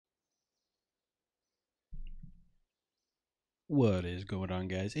What is going on,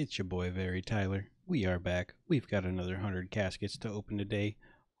 guys? It's your boy TheVeryTyler. We are back. We've got another 100 caskets to open today.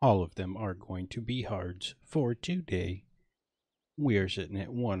 All of them are going to be hards for today. We are sitting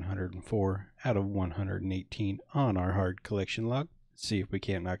at 104 out of 118 on our hard collection log. Let's see if we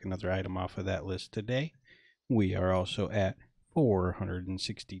can't knock another item off of that list today. We are also at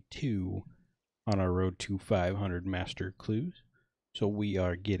 462 on our road to 500 master clues. So we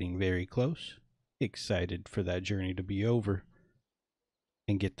are getting very close. Excited for that journey to be over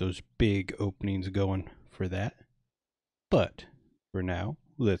and get those big openings going for that. But for now,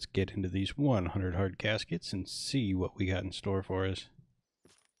 let's get into these 100 hard caskets and see what we got in store for us.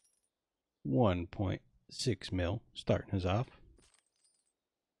 1.6 mil starting us off.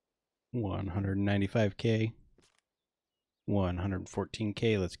 195k.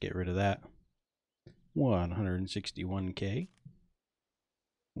 114k, let's get rid of that. 161k.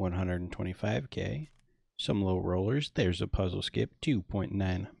 125k. Some low rollers. There's a puzzle skip,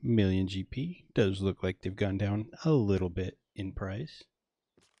 2.9 million GP. Does look like they've gone down a little bit in price.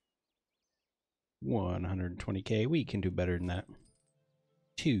 120k. We can do better than that.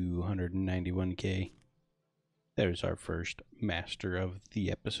 291k. There's our first master of the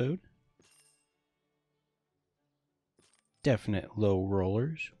episode. Definite low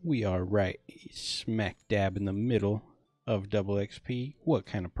rollers. We are right smack dab in the middle of double XP. What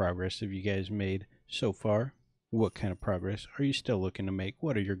kind of progress have you guys made so far? What kind of progress are you still looking to make?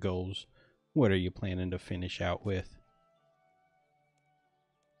 What are your goals? What are you planning to finish out with?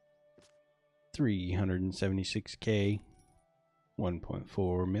 376k.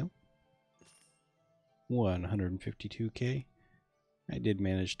 1.4 mil. 152k. I did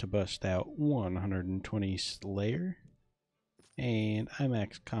manage to bust out 120 Slayer. And I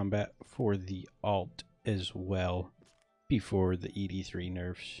maxed combat for the alt as well before the ED3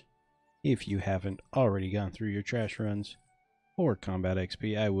 nerfs. If you haven't already gone through your trash runs or combat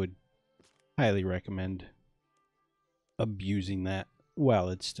XP, I would highly recommend abusing that while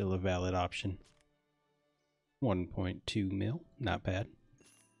it's still a valid option. 1.2 mil, not bad.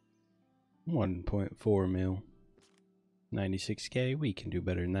 1.4 mil. 96k, we can do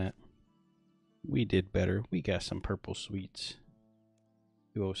better than that. We did better. We got some purple sweets.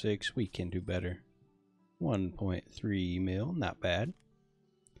 206, we can do better. 1.3 mil, not bad.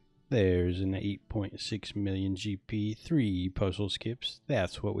 There's an 8.6 million GP, 3 puzzle skips.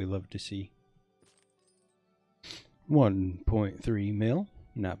 That's what we love to see. 1.3 mil,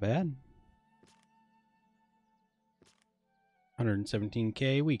 not bad.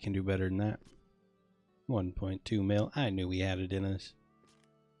 117k, we can do better than that. 1.2 mil, I knew we had it in us.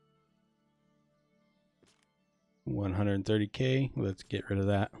 130k, let's get rid of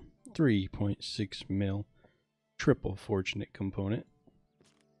that. 3.6 mil, triple fortunate component.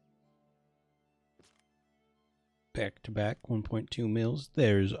 Back to back, 1.2 mils.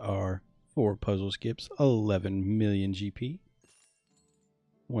 There's our 4 puzzle skips, 11 million GP.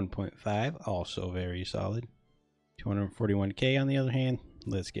 1.5, also very solid. 241k on the other hand,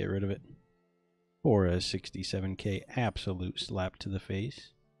 let's get rid of it. For a 67k absolute slap to the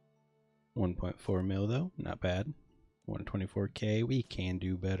face. 1.4 mil though, not bad. 124k, we can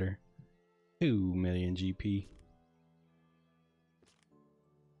do better. 2 million GP.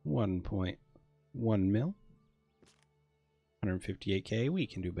 1.1 mil. 158k, we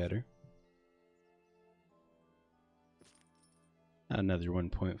can do better. Another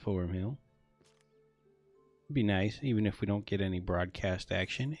 1.4 mil. Be nice, even if we don't get any broadcast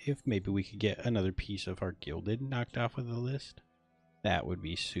action, if maybe we could get another piece of our gilded knocked off of the list. That would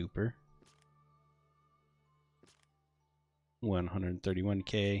be super.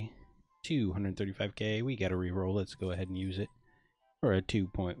 131k, 235k, we got a reroll, let's go ahead and use it for a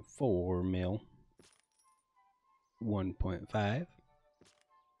 2.4 mil. 1.5,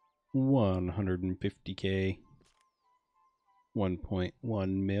 150k,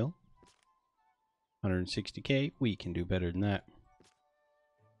 1.1 mil, 160k, we can do better than that.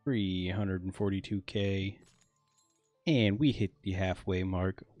 342k, and we hit the halfway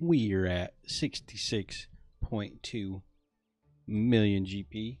mark. We are at 66.2 million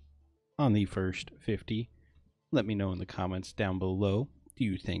GP on the first 50. Let me know in the comments down below, do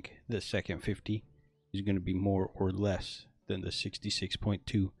you think the second 50 is going to be more or less than the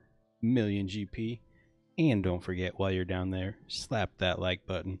 66.2 million GP? And don't forget, while you're down there, slap that like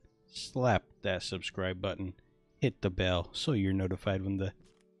button, slap that subscribe button, hit the bell so you're notified when the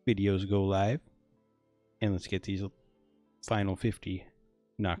videos go live. And let's get these final 50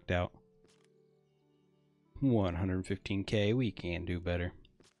 knocked out. 115k, we can do better.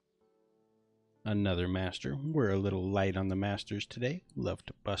 Another master. We're a little light on the masters today. Love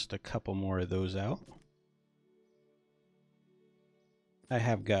to bust a couple more of those out. I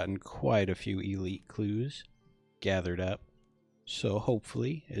have gotten quite a few elite clues gathered up, so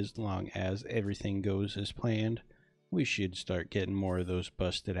hopefully, as long as everything goes as planned, we should start getting more of those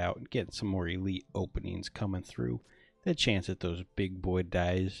busted out and getting some more elite openings coming through. The chance at those big boy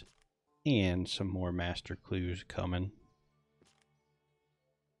dies and some more master clues coming.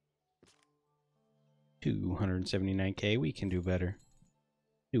 279k, we can do better.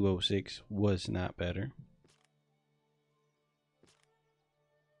 206 was not better.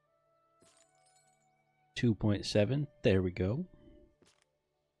 2.7, there we go.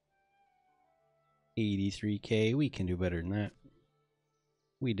 83k, we can do better than that.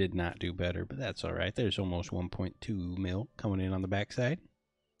 We did not do better, but that's alright. There's almost 1.2 mil coming in on the backside.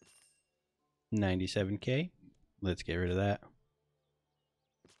 97k, let's get rid of that.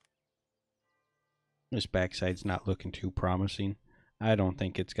 This backside's not looking too promising. I don't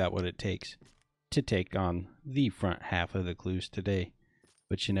think it's got what it takes to take on the front half of the clues today.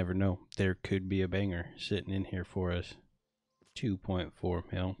 But you never know. There could be a banger sitting in here for us. 2.4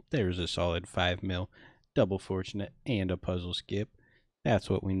 mil. There's a solid 5 mil. Double fortunate and a puzzle skip. That's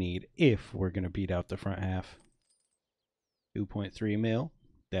what we need if we're going to beat out the front half. 2.3 mil.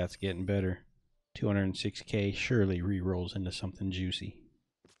 That's getting better. 206k surely re-rolls into something juicy.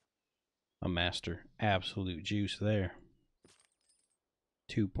 A master. Absolute juice there.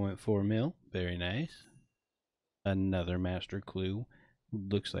 2.4 mil. Very nice. Another master clue.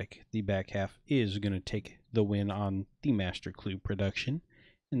 Looks like the back half is going to take the win on the master clue production.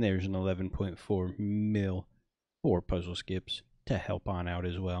 And there's an 11.4 mil for puzzle skips to help on out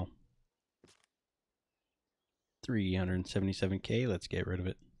as well. 377k. Let's get rid of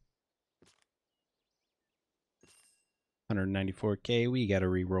it. 194k. We got to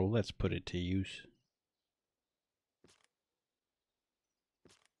re-roll. Let's put it to use.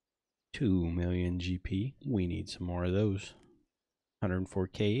 2 million GP. We need some more of those.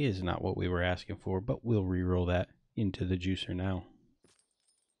 104k is not what we were asking for, but we'll re-roll that into the juicer now.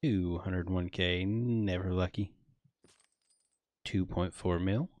 201k, never lucky. 2.4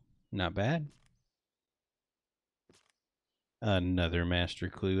 mil, not bad. Another master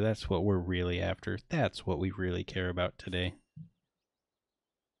clue, that's what we're really after. That's what we really care about today.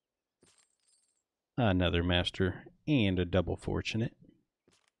 Another master and a double fortunate.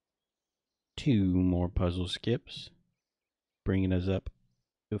 2 more puzzle skips, bringing us up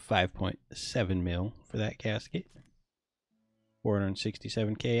to 5.7 mil for that casket.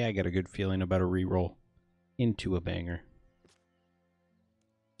 467k, I got a good feeling about a reroll into a banger.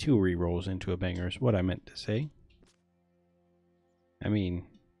 2 rerolls into a banger is what I meant to say. I mean,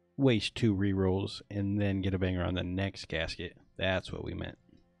 waste 2 rerolls and then get a banger on the next casket. That's what we meant.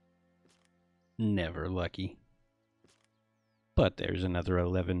 Never lucky. But there's another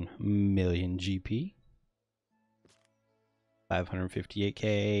 11 million GP.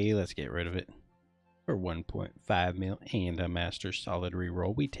 558k, let's get rid of it. For 1.5 mil and a master solid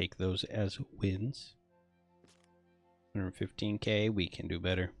reroll. We take those as wins. 115k, we can do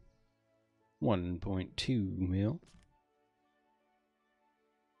better. 1.2 mil.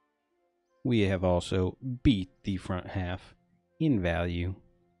 We have also beat the front half in value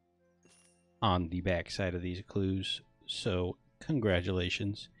on the back side of these clues. So,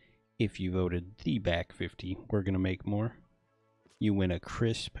 congratulations. If you voted the back 50, we're going to make more. You win a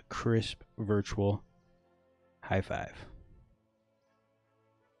crisp virtual high five.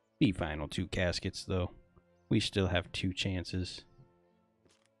 The final 2 caskets, though. We still have 2 chances.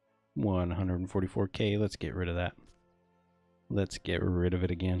 144k, let's get rid of that. Let's get rid of it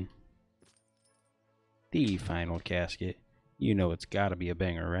again. The final casket. You know it's got to be a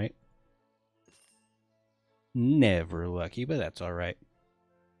banger, right? Never lucky, but that's alright.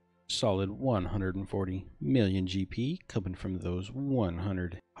 Solid 140 million GP coming from those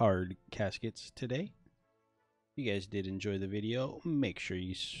 100 hard caskets today. If you guys did enjoy the video, make sure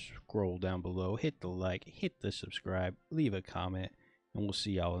you scroll down below, hit the like, hit the subscribe, leave a comment, and we'll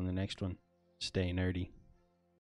see y'all in the next one. Stay nerdy.